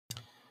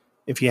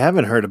If you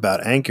haven't heard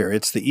about Anchor,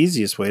 it's the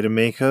easiest way to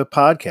make a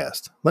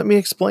podcast. Let me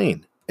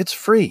explain. It's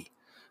free.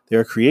 There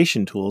are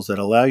creation tools that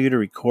allow you to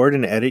record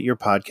and edit your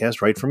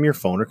podcast right from your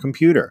phone or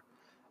computer.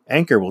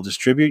 Anchor will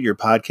distribute your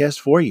podcast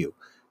for you,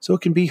 so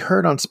it can be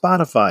heard on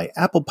Spotify,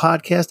 Apple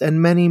Podcast,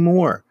 and many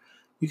more.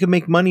 You can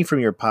make money from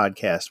your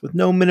podcast with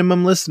no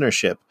minimum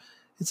listenership.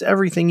 It's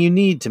everything you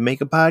need to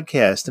make a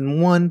podcast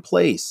in one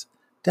place.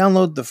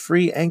 Download the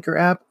free Anchor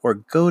app or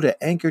go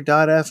to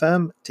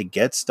anchor.fm to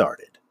get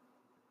started.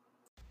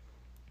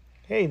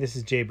 Hey, this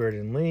is Jay Bird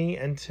and Lee,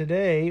 and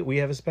today we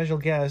have a special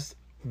guest,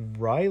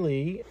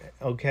 Riley,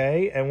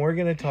 okay? And we're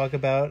going to talk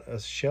about a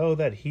show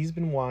that he's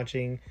been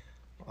watching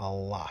a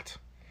lot.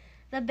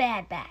 The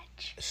Bad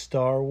Batch.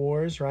 Star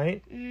Wars,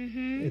 right?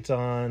 Mm-hmm. It's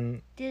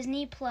on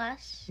Disney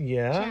Plus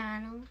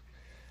channel.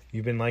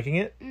 You've been liking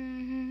it?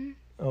 Mm-hmm.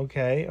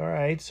 Okay, all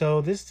right.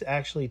 So this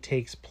actually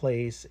takes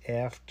place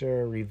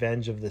after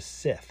Revenge of the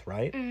Sith,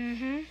 right?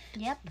 Mm-hmm.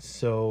 Yep.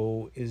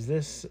 So is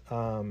this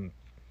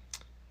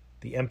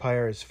the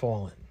Empire has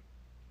fallen?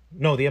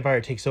 No, the Empire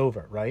takes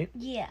over, right?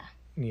 Yeah.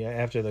 Yeah,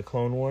 after the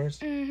Clone Wars.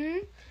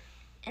 Mm-hmm.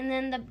 And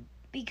then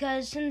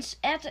because since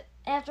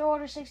after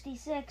Order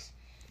 66,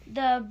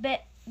 the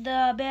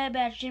Bad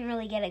Batch didn't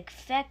really get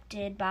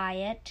affected by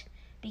it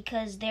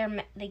because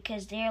they're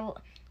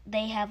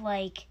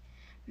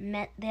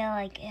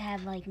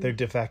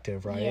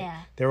defective, right?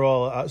 Yeah. They're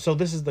all so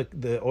this is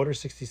the Order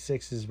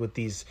 66 is with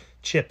these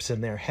chips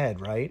in their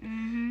head, right?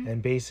 Mm-hmm.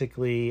 And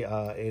basically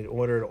it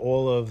ordered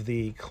all of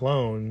the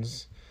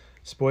clones,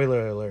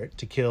 spoiler alert,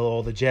 to kill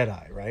all the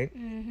Jedi, right?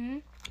 Mm-hmm.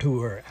 Who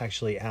were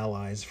actually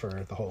allies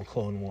for the whole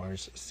Clone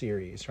Wars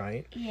series,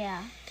 right?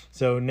 Yeah.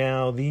 So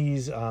now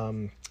these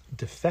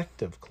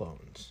defective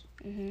clones,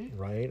 Mm-hmm.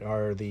 right,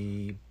 are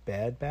the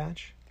Bad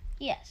Batch?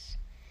 Yes.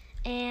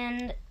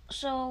 And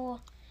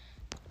so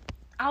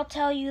I'll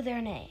tell you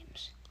their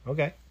names.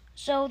 Okay.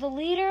 So the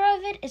leader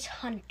of it is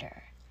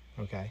Hunter.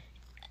 Okay.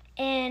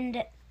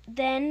 And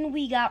then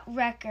we got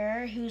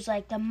Wrecker, who's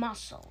like the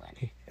muscle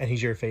in it. And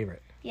he's your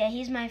favorite. Yeah,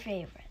 he's my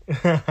favorite.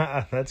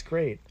 That's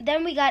great.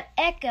 Then we got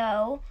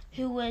Echo,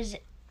 who was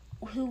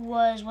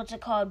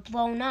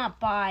blown up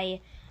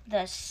by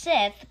the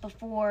Sith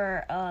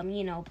before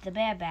the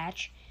Bad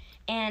Batch,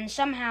 and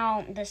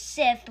somehow the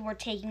Sith were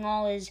taking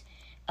all his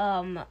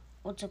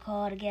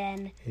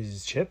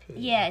His chip?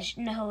 Yeah,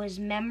 no, his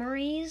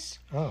memories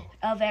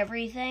of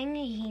everything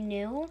he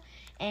knew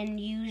and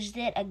used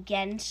it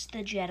against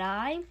the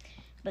Jedi.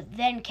 But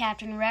then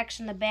Captain Rex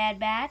and the Bad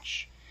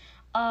Batch,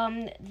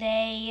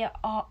 they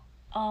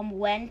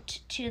went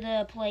to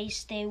the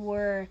place they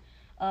were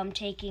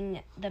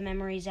taking the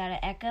memories out of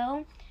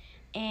Echo,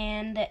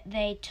 and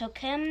they took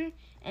him,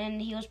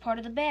 and he was part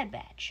of the Bad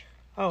Batch.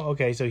 Oh,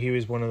 okay. So he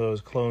was one of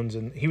those clones,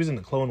 and he was in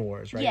the Clone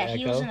Wars, right? Yeah, Echo?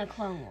 he was in the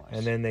Clone Wars.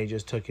 And then they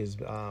just took his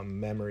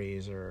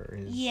memories or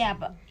his.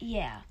 But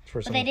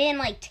they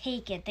didn't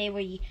take it. They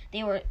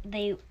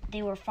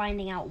were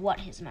finding out what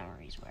his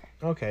memories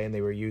were. Okay, and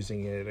they were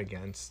using it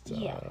against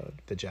the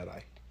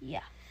Jedi.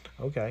 Yeah.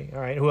 Okay,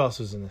 all right. Who else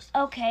is in this?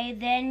 Okay,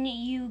 then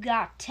you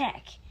got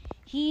Tech.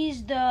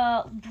 He's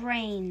the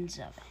brains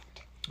of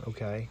it.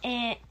 Okay.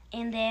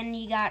 And then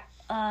you got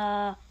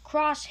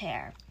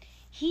Crosshair.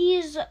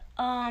 He's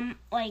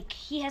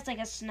he has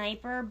a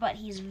sniper, but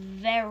he's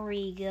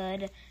very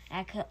good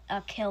at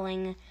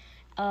killing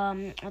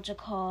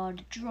droids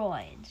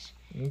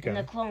in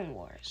the Clone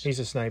Wars. He's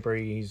a sniper.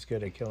 He's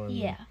good at killing.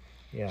 Yeah.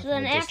 Yeah. So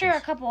then after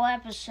a couple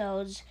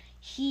episodes,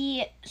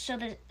 when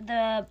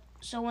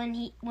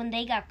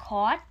they got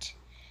caught,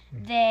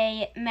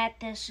 they met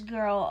this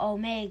girl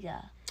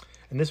Omega.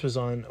 And this was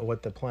on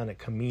the planet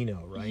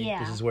Kamino, right?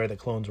 Yeah. This is where the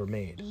clones were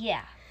made.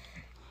 Yeah.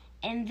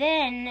 And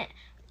then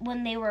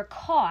when they were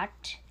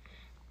caught,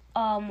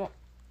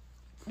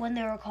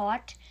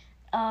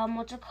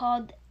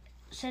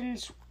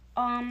 since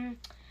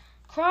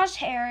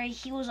Crosshair,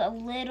 he was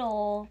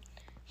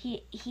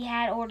he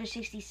had Order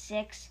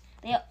 66.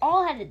 They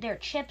all had their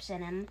chips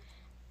in him,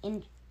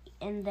 in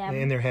them.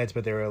 In their heads,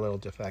 but they were a little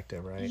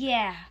defective, right?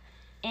 Yeah.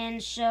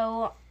 And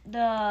so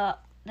the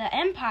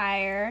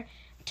Empire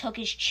took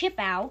his chip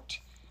out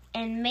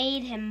and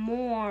made him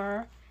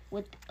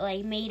with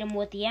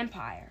the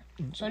Empire.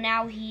 So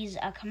now he's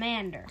a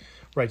commander.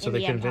 Right, so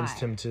they convinced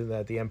him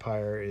that the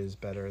Empire is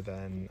better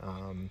than...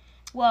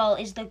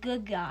 is the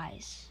good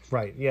guys.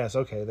 Right, yes,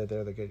 okay, that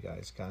they're the good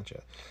guys.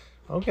 Gotcha.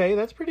 Okay,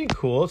 that's pretty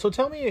cool. So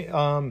tell me,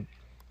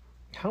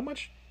 how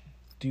much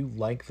do you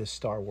like the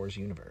Star Wars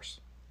universe?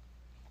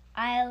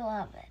 I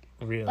love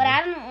it. Really? But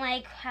I don't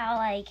like how,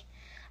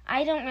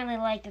 I don't really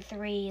like the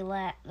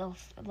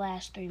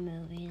last three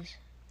movies.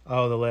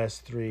 Oh, the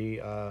last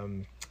three...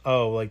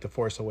 The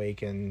Force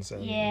Awakens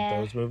and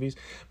those movies.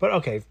 But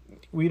okay,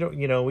 we don't.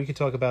 We could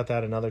talk about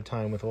that another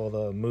time with all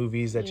the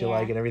movies that you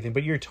like and everything.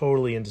 But you're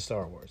totally into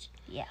Star Wars.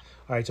 Yeah.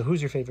 All right. So who's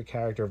your favorite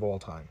character of all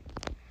time?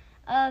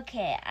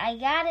 Okay, I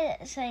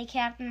gotta say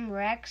Captain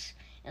Rex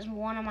is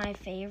one of my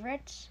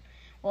favorites.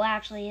 Well,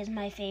 actually, is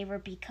my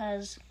favorite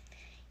because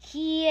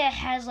he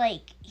has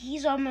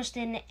he's almost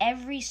in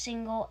every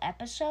single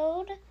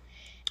episode,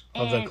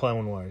 Of the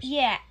Clone Wars.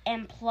 Yeah,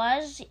 and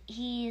plus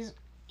he's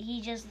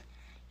just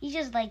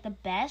like the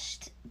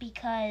best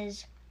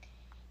because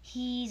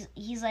he's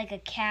like a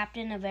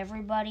captain of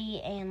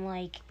everybody, and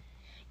like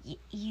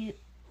you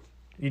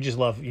just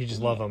love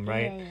him,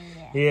 right?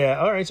 Yeah.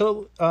 All right.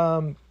 So,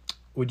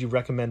 would you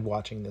recommend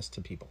watching this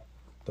to people,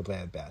 The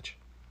Bad Batch?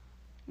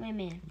 What do you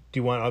mean? Do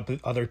you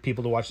want other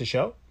people to watch the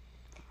show?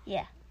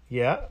 Yeah.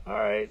 Yeah. All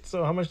right.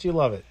 So, how much do you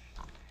love it?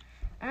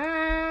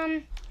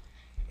 9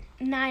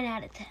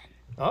 out of 10.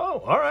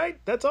 Oh, all right.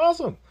 That's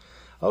awesome.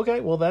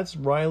 Okay, well, that's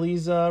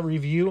Riley's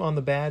review on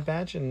The Bad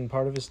Batch and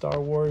part of his Star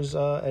Wars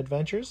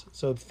adventures.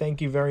 So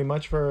thank you very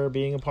much for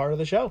being a part of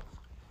the show.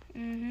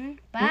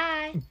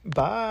 Bye.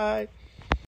 Bye.